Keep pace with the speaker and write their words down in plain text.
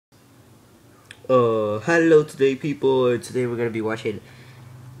Hello today people. Today we're gonna be watching.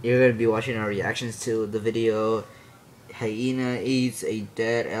 You're gonna be watching our reactions to the video. Hyena eats a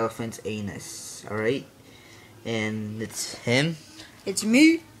dead elephant's anus. All right, and it's him. It's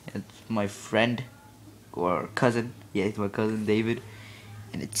me. It's my friend or cousin. Yeah, it's my cousin David,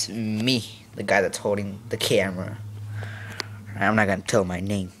 and it's me, the guy that's holding the camera. I'm not gonna tell my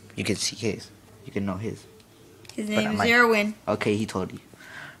name. You can see his. You can know his. His name is Erwin. Okay, he told you.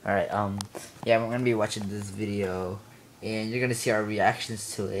 Alright, yeah, we're gonna be watching this video, and you're gonna see our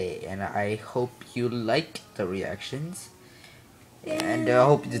reactions to it, and I hope you like the reactions, and I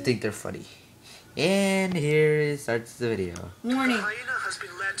hope you think they're funny. And here starts the video. Warning. The hyena has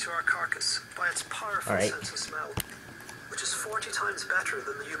been led to our carcass by its powerful sense of smell, which is 40 times better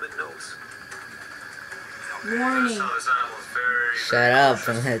than the human nose. Warning. Shut up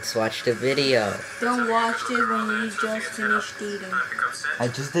and let's watch the video. Don't watch this when you just finished eating. I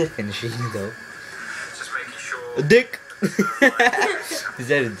just did finish eating though. A dick! Is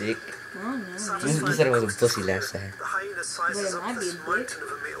that a dick? I don't know. You said it was a pussy last time. The hyena sizes up this mountain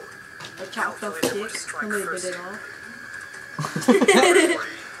of a meal. A chopped up dick. Somebody bit it off.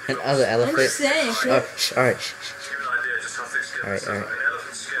 Another elephant. I'm just saying. Alright. Alright. An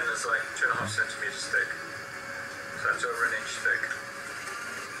elephant's skin is like 2.5 centimeters thick. So that's over an inch thick.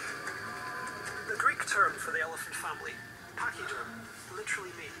 The Greek term for the elephant family, pachyderm,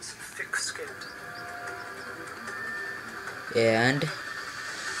 literally means thick-skinned. And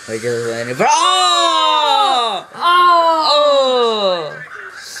we're just waiting for. Oh! Oh!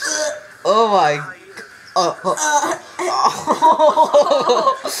 Oh my! Oh!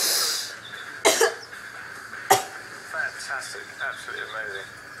 Fantastic. Absolutely amazing.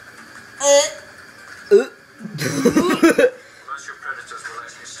 Most of your predators will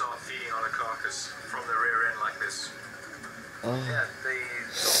actually start feeding on a carcass from the rear end like this. Yeah,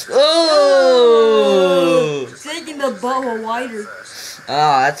 Oh! Taking the bottle wider.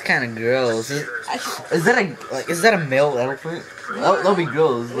 Oh, that's kind of gross. Is that a male elephant? That'll be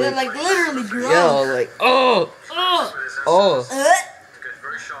gross. They're like literally gross. Yo, like oh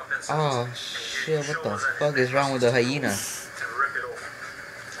very sharp incisors. oh shit! What the fuck is wrong with the hyena? And rip it off.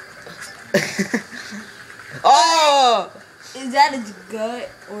 Oh! Is that its gut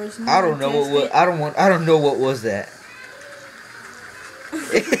or its I don't know what I don't know what was that.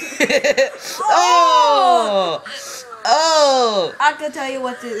 Oh! Oh! I can tell you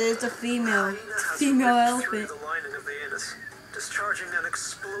what it is. It's a female. It's a female elephant. The lining of the anus, discharging an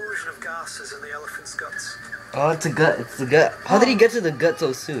explosion of gases in the elephant's guts. Oh, it's a gut. It's the gut. How did he get to the gut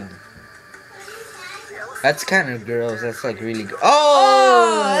so soon? That's kind of gross. That's like really good.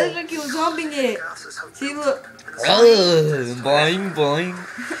 Oh! Oh! It's like he was humping it. See, look. Oh! Boing, boing.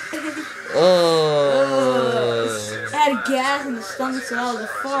 Oh! It had gas in the stomach, so that was a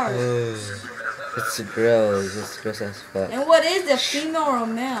fart. It's gross. It's gross as fuck. And what is it, female or a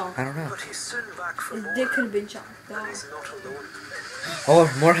male? I don't know. But he's soon back for His more, dick could have been chopped and off. he's not alone. Oh,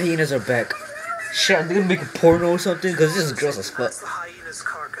 more hyenas are back. Shit, are they gonna make a porno or something? Cause this is gross as fuck. That's the hyena's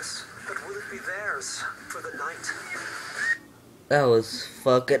carcass, but will it be theirs for the night? That was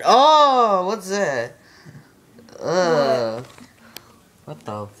fucking. Oh, what's that? What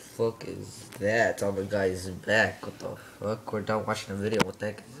the fuck is that? Oh my god, he's back. What the fuck? We're done watching the video. What the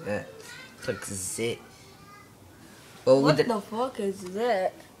heck is that? Click zit. Oh, What the fuck is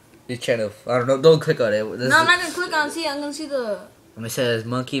that? You're trying to. I don't know. Don't click on it. No, I'm not gonna click on it. I'm gonna see the. It says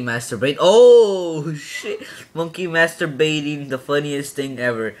monkey masturbate. Oh shit! Monkey masturbating, the funniest thing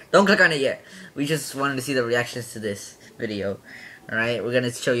ever. Don't click on it yet. We just wanted to see the reactions to this video. Alright, we're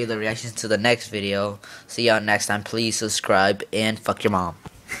gonna show you the reactions to the next video. See y'all next time. Please subscribe and fuck your mom.